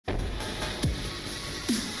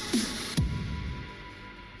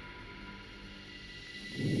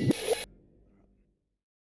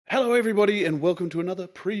Hello, everybody, and welcome to another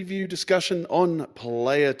preview discussion on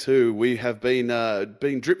Player 2. We have been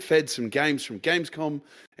drip-fed some games from Gamescom,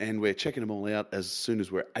 and we're checking them all out as soon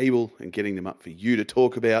as we're able and getting them up for you to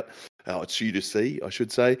talk about. It's you to see, I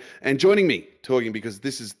should say. And joining me, talking because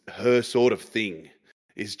this is her sort of thing,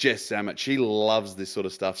 is Jess Zammit. She loves this sort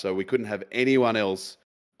of stuff, so we couldn't have anyone else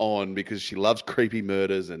on because she loves creepy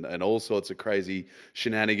murders and all sorts of crazy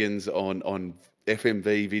shenanigans on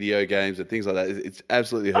FMV video games and things like that. It's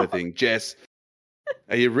absolutely her thing. Jess,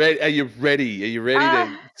 are you ready? Are you ready? Are you ready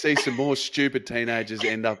to see some more stupid teenagers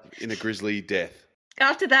end up in a grisly death?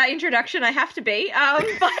 After that introduction, I have to be. But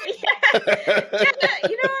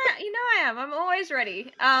you know I am. I'm always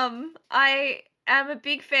ready. I am a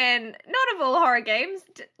big fan, not of all horror games,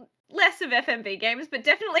 less of FMV games, but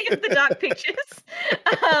definitely of the Dark Pictures.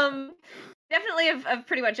 Definitely of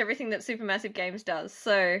pretty much everything that Supermassive Games does.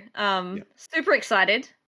 So, super excited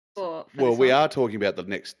for well, we are talking about the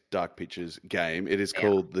next Dark Pictures game. It is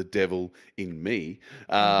called The Devil in Me.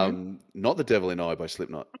 Not The Devil in I by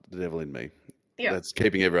Slipknot, The Devil in Me. Yeah. That's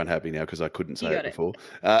keeping everyone happy now because I couldn't say it before.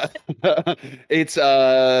 It's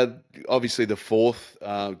obviously the fourth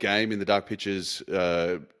game in the Dark Pictures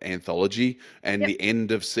anthology and the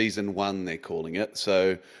end of season 1, they're calling it.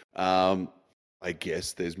 So I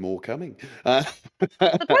guess there's more coming.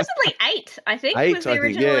 Supposedly 8, I think, was the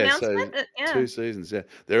original announcement. So 2 seasons,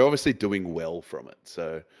 They're obviously doing well from it.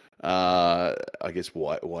 So I guess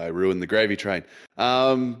why ruin the gravy train?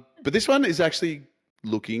 But this one is actually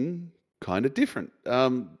looking kind of different.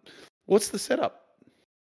 What's the setup?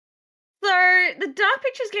 So the Dark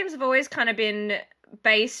Pictures games have always kind of been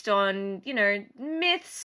based on,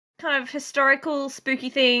 myths, kind of historical, spooky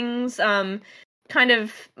things, kind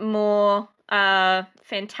of more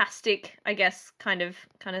fantastic, I guess, kind of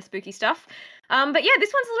spooky stuff. But yeah,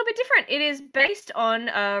 this one's a little bit different. It is based on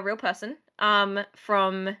a real person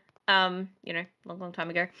from long time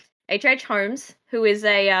ago, H.H. Holmes, who is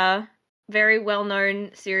a very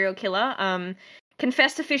well-known serial killer,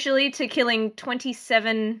 confessed officially to killing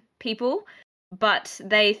 27 people, but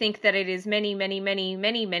they think that it is many, many, many,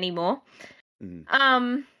 many, many more.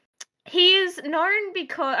 He is known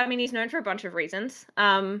he's known for a bunch of reasons.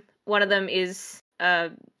 One of them is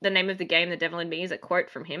the name of the game, The Devil in Me, is a quote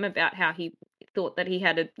from him about how he thought that he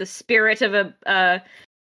had the spirit of a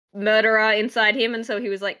murderer inside him, and so he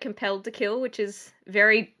was compelled to kill, which is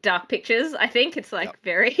very Dark Pictures. I think it's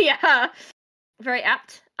very very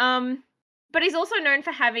apt. But he's also known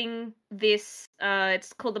for having this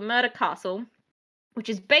it's called the Murder Castle, which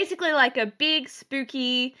is basically like a big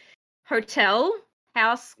spooky hotel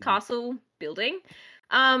castle building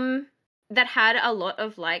that had a lot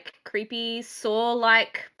of creepy Saw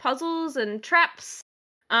puzzles and traps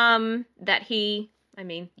that he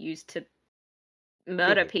used to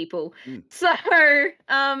murder people. So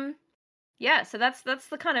so that's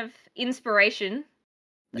the kind of inspiration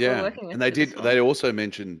that we're working with. And they also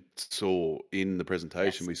mentioned Saw in the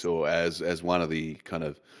presentation we saw as one of the kind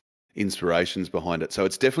of inspirations behind it. So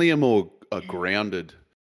it's definitely a grounded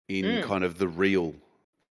in kind of the real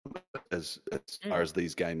as far as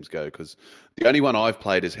these games go, because the only one I've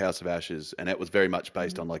played is House of Ashes, and that was very much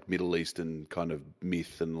based on Middle Eastern kind of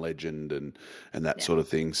myth and legend and that sort of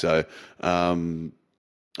thing. So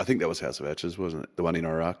I think that was House of Ashes, wasn't it? The one in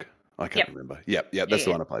Iraq? I can't remember. That's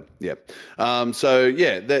the one I played.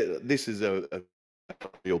 This is a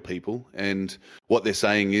real people, and what they're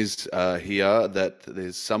saying is here that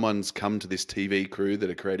there's someone's come to this TV crew that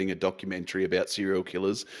are creating a documentary about serial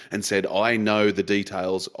killers and said, I know the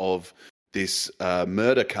details of this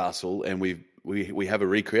murder castle, and we have a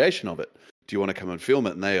recreation of it. Do you want to come and film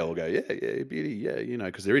it? And they all go, yeah, beauty,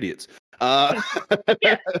 because they're idiots. Because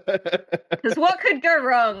what could go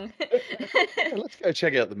wrong? Let's go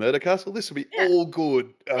check out the murder castle. This will be all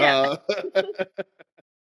good.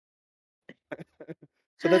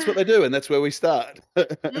 So that's what they do, and that's where we start. So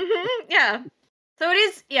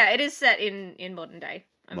it is set in modern day.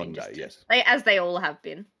 Modern day, yes. As they all have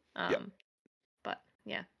been. But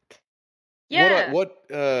yeah. What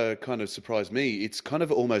kind of surprised me, it's kind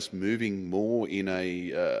of almost moving more in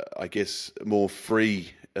a, I guess, more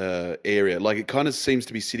free area. It kind of seems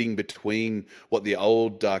to be sitting between what the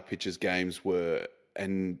old Dark Pictures games were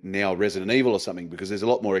and now Resident Evil or something, because there's a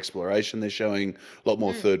lot more exploration they're showing, a lot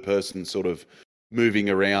more third person sort of moving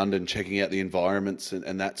around and checking out the environments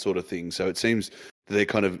and that sort of thing. So it seems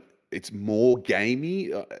that it's more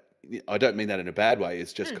gamey. I don't mean that in a bad way.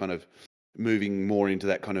 It's just kind of moving more into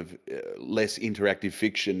that kind of less interactive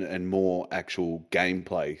fiction and more actual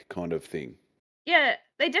gameplay kind of thing. Yeah,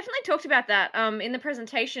 they definitely talked about that. In the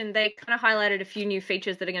presentation, they kind of highlighted a few new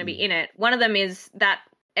features that are going to be in it. One of them is that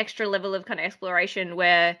extra level of kind of exploration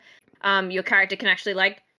where your character can actually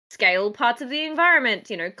like scale parts of the environment,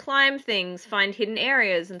 you know, climb things, find hidden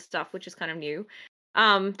areas and stuff, which is kind of new.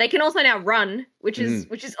 They can also now run, which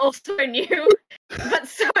is also new, but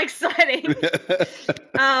so exciting.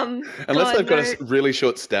 Unless they've got a really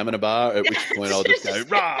short stamina bar, at which point I'll just go,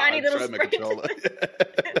 rah, tiny little throw my controller.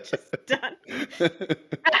 just done.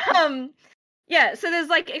 Yeah, so there's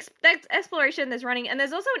like exploration, there's running, and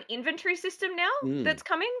there's also an inventory system now that's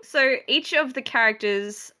coming. So each of the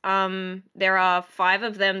characters, there are 5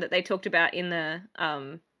 of them that they talked about in the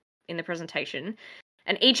presentation,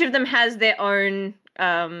 and each of them has their own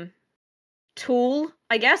tool,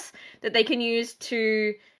 I guess, that they can use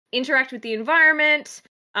to interact with the environment,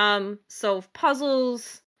 solve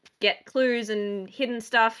puzzles, get clues and hidden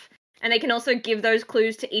stuff, and they can also give those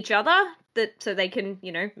clues to each other so they can, you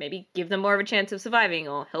know, maybe give them more of a chance of surviving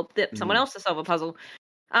or help someone else to solve a puzzle.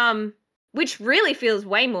 Which really feels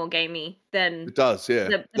way more gamey than it does, yeah.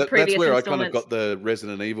 The previous that's where I installments. kind of got the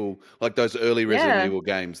Resident Evil, like those early Resident Evil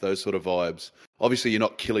games, those sort of vibes. Obviously, you're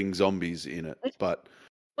not killing zombies in it, but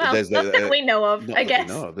well, there's not that we know of, I guess.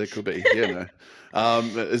 No, there could be, you know.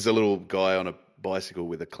 There's a little guy on a bicycle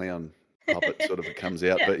with a clown puppet sort of comes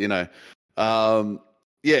out, but you know,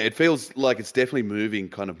 yeah, it feels like it's definitely moving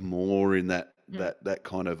kind of more in that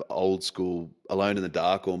kind of old school Alone in the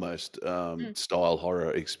Dark almost style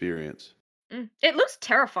horror experience. It looks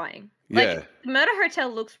terrifying. Like, Murder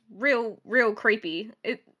Hotel looks real creepy.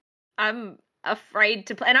 I'm afraid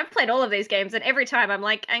to play, and I've played all of these games, and every time I'm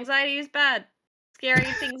like, anxiety is bad. Scary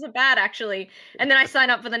things are bad, actually. And then I sign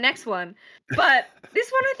up for the next one. But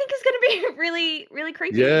this one I think is going to be really, really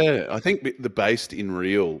creepy. Yeah, I think the based in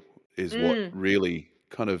real is what really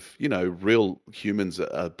kind of, you know, real humans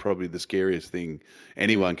are probably the scariest thing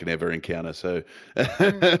anyone can ever encounter. So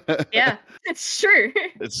yeah, it's true.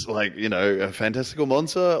 It's like, you know, a fantastical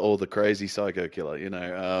monster or the crazy psycho killer, you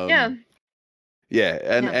know.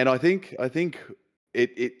 And I think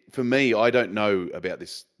it for me, I don't know about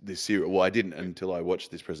this series. Well, I didn't until I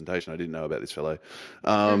watched this presentation. I didn't know about this fellow.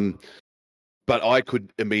 But I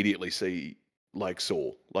could immediately see like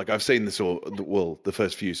Saw. Like I've seen the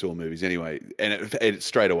first few Saw movies anyway, and it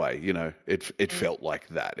straight away, you know, it felt like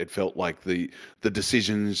that. It felt like the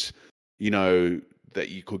decisions, you know, that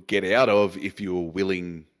you could get out of if you were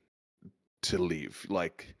willing to live.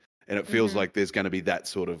 Like, and it feels like there's going to be that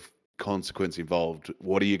sort of consequence involved.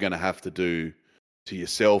 What are you going to have to do to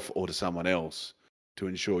yourself or to someone else to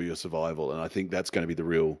ensure your survival? And I think that's going to be the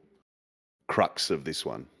real crux of this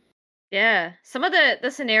one. Yeah, some of the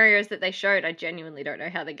scenarios that they showed, I genuinely don't know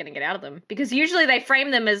how they're going to get out of them. Because usually they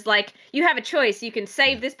frame them as like, you have a choice, you can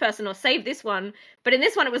save this person or save this one. But in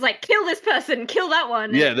this one, it was like, kill this person, kill that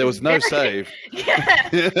one. Yeah, there was no save. Yeah.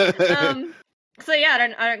 So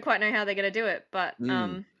yeah, I don't quite know how they're going to do it. But,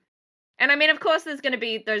 and I mean, of course, there's going to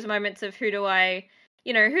be those moments of who do I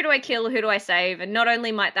kill, who do I save? And not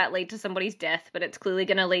only might that lead to somebody's death, but it's clearly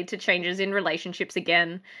going to lead to changes in relationships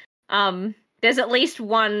again. There's at least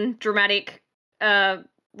one dramatic,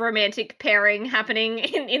 romantic pairing happening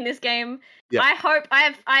in this game. Yeah. I hope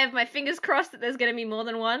I have my fingers crossed that there's going to be more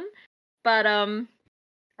than one, but I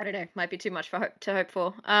don't know, might be too much to hope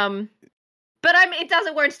for. But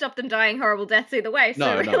it won't stop them dying horrible deaths either way.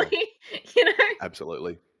 So really, you know,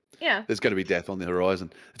 absolutely. Yeah, there's going to be death on the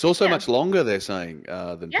horizon. It's also much longer, they're saying,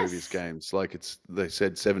 than previous games. Like they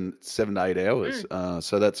said 7 to 8 hours.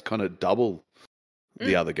 So that's kind of double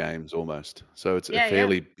the other games almost. So it's a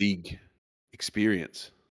fairly big experience.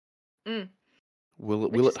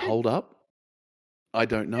 Will it hold up? I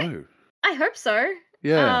don't know. I hope so.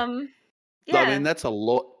 Yeah. I mean, that's a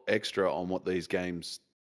lot extra on what these games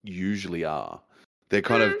usually are. They're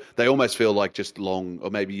kind of, they almost feel like just long, or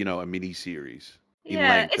maybe, you know, a mini series in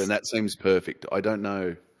length, and that seems perfect. I don't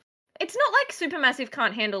know. It's not like Supermassive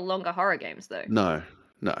can't handle longer horror games, though. No.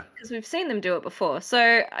 Because we've seen them do it before. So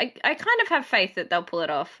I kind of have faith that they'll pull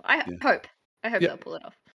it off. I hope they'll pull it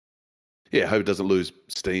off. Yeah, I hope it doesn't lose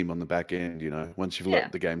steam on the back end, you know, once you've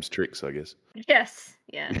learnt the game's tricks, I guess. Yes,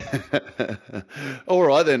 yeah. All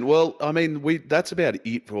right, then. Well, I mean, that's about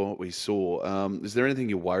it for what we saw. Is there anything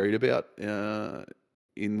you're worried about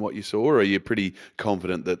in what you saw, or are you pretty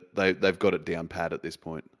confident that they've got it down pat at this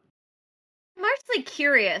point? Mostly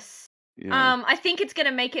curious. Yeah. I think it's going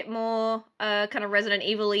to make it more kind of Resident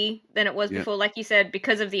Evil-y than it was before, like you said,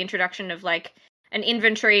 because of the introduction of like an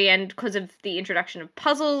inventory and because of the introduction of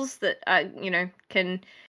puzzles that you know, can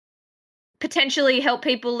potentially help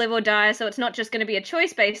people live or die. So it's not just going to be a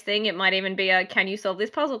choice-based thing. It might even be a can you solve this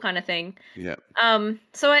puzzle kind of thing. Yeah.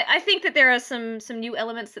 So I think that there are some new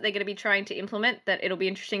elements that they're going to be trying to implement that it'll be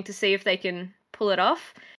interesting to see if they can pull it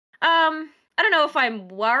off. I don't know if I'm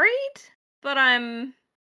worried, but I'm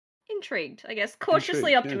intrigued, I guess.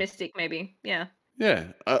 Cautiously Intrigued, optimistic, maybe. Yeah.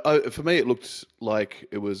 Yeah. For me, it looked like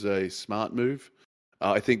it was a smart move.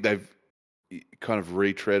 I think they've kind of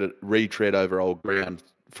retread over old ground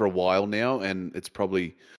for a while now, and it's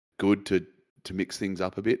probably good to mix things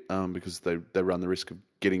up a bit because they run the risk of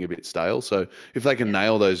getting a bit stale. So if they can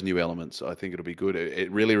nail those new elements, I think it'll be good.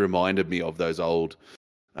 It really reminded me of those old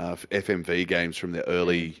FMV games from the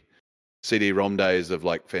early CD-ROM days of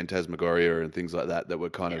like Phantasmagoria and things like that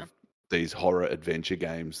were kind of these horror adventure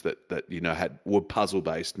games that were puzzle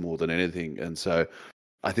based more than anything. And so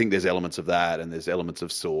I think there's elements of that, and there's elements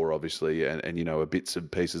of Saw, obviously, and bits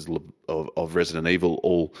and pieces of Resident Evil,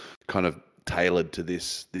 all kind of tailored to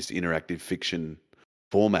this interactive fiction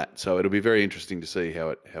format. So it'll be very interesting to see how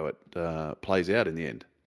it plays out in the end.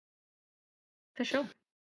 For sure.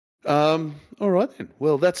 All right then.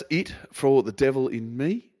 Well, that's it for The Devil in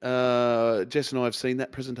Me. Jess and I have seen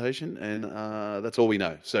that presentation, and that's all we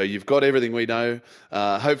know. So you've got everything we know.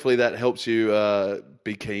 Hopefully that helps you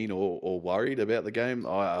be keen or worried about the game.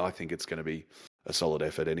 I think it's going to be a solid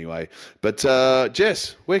effort anyway. But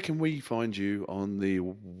Jess, where can we find you on the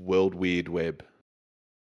world weird web?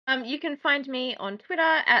 You can find me on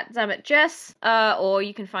Twitter at ZammitJess, or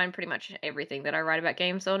you can find pretty much everything that I write about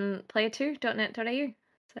games on player2.net.au.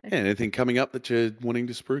 So. Yeah, anything coming up that you're wanting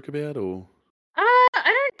to spruik about, or? I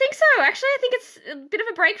don't think so. Actually, I think it's a bit of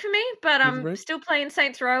a break for me, but I'm still playing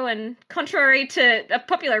Saints Row, and contrary to a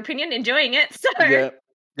popular opinion, enjoying it. So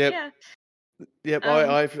Yep.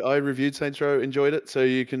 I reviewed Saints Row, enjoyed it. So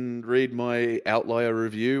you can read my outlier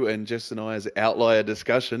review and Jess and I's outlier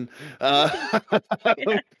discussion.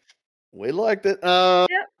 We liked it.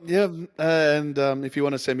 Yeah. And if you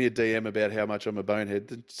want to send me a DM about how much I'm a bonehead,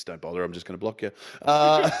 then just don't bother. I'm just going to block you.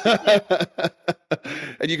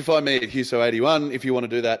 And you can find me at Huso81 if you want to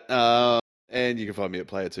do that. And you can find me at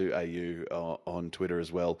player2au on Twitter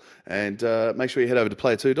as well. And make sure you head over to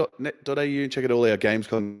player2.net.au and check out all our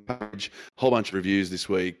Gamescom page. Whole bunch of reviews this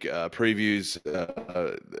week, previews.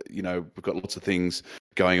 We've got lots of things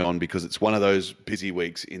going on because it's one of those busy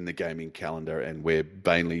weeks in the gaming calendar, and we're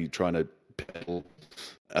vainly trying to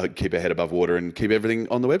keep our head above water and keep everything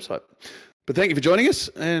on the website. But thank you for joining us,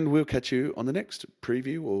 and we'll catch you on the next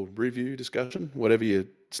preview or review discussion, whatever you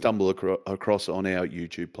stumble across on our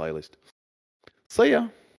YouTube playlist. See ya.